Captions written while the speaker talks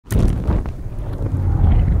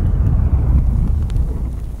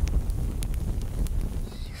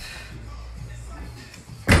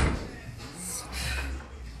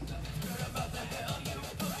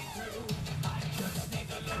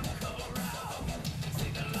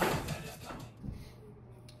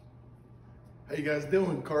How you guys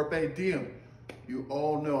doing? Carpe diem. You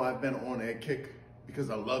all know I've been on a kick because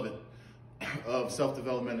I love it of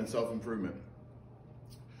self-development and self-improvement.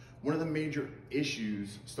 One of the major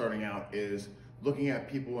issues starting out is looking at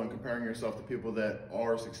people and comparing yourself to people that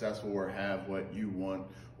are successful or have what you want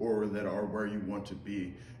or that are where you want to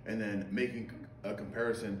be, and then making a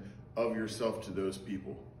comparison of yourself to those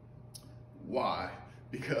people. Why?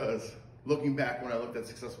 Because looking back when I looked at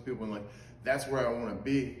successful people and like, that's where I want to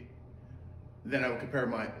be, then I would compare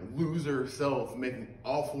my loser self making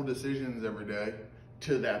awful decisions every day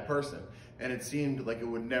to that person. And it seemed like it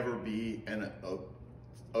would never be an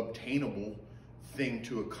obtainable thing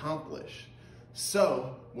to accomplish.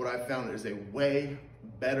 So what I found is a way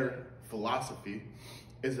better philosophy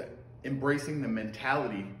is embracing the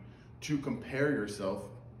mentality to compare yourself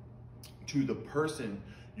to the person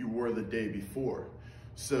you were the day before.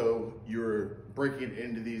 So you're breaking it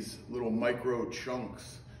into these little micro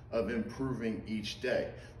chunks of improving each day.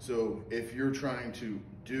 So if you're trying to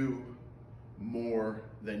do more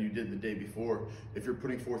than you did the day before, if you're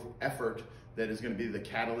putting forth effort that is going to be the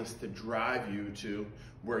catalyst to drive you to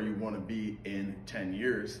where you want to be in 10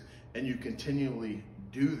 years, and you continually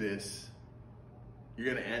do this,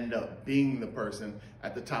 you're going to end up being the person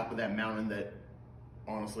at the top of that mountain that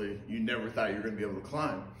honestly you never thought you were going to be able to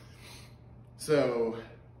climb. So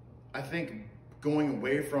I think going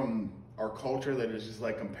away from our culture that is just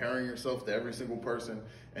like comparing yourself to every single person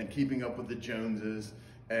and keeping up with the Joneses,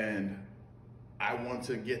 and I want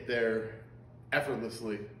to get there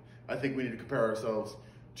effortlessly. I think we need to compare ourselves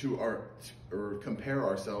to compare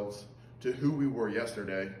ourselves to who we were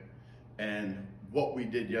yesterday and what we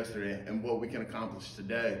did yesterday and what we can accomplish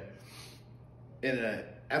today in an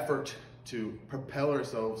effort to propel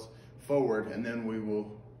ourselves forward, and then we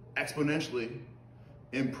will exponentially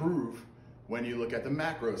improve when you look at the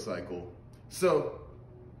macro cycle. So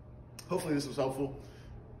hopefully this was helpful.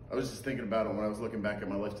 I was just thinking about it when I was looking back at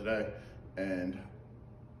my life today, and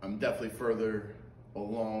I'm definitely further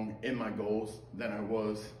along in my goals than I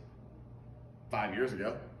was 5 years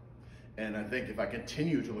ago. And I think if I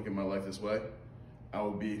continue to look at my life this way, I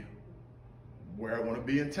will be where I want to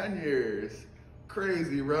be in 10 years.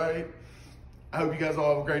 Crazy, right? I hope you guys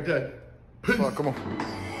all have a great day. Peace. Oh, come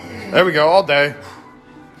on. There we go, all day.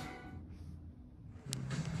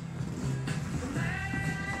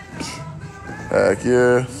 Heck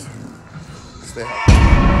yes. Stay happy.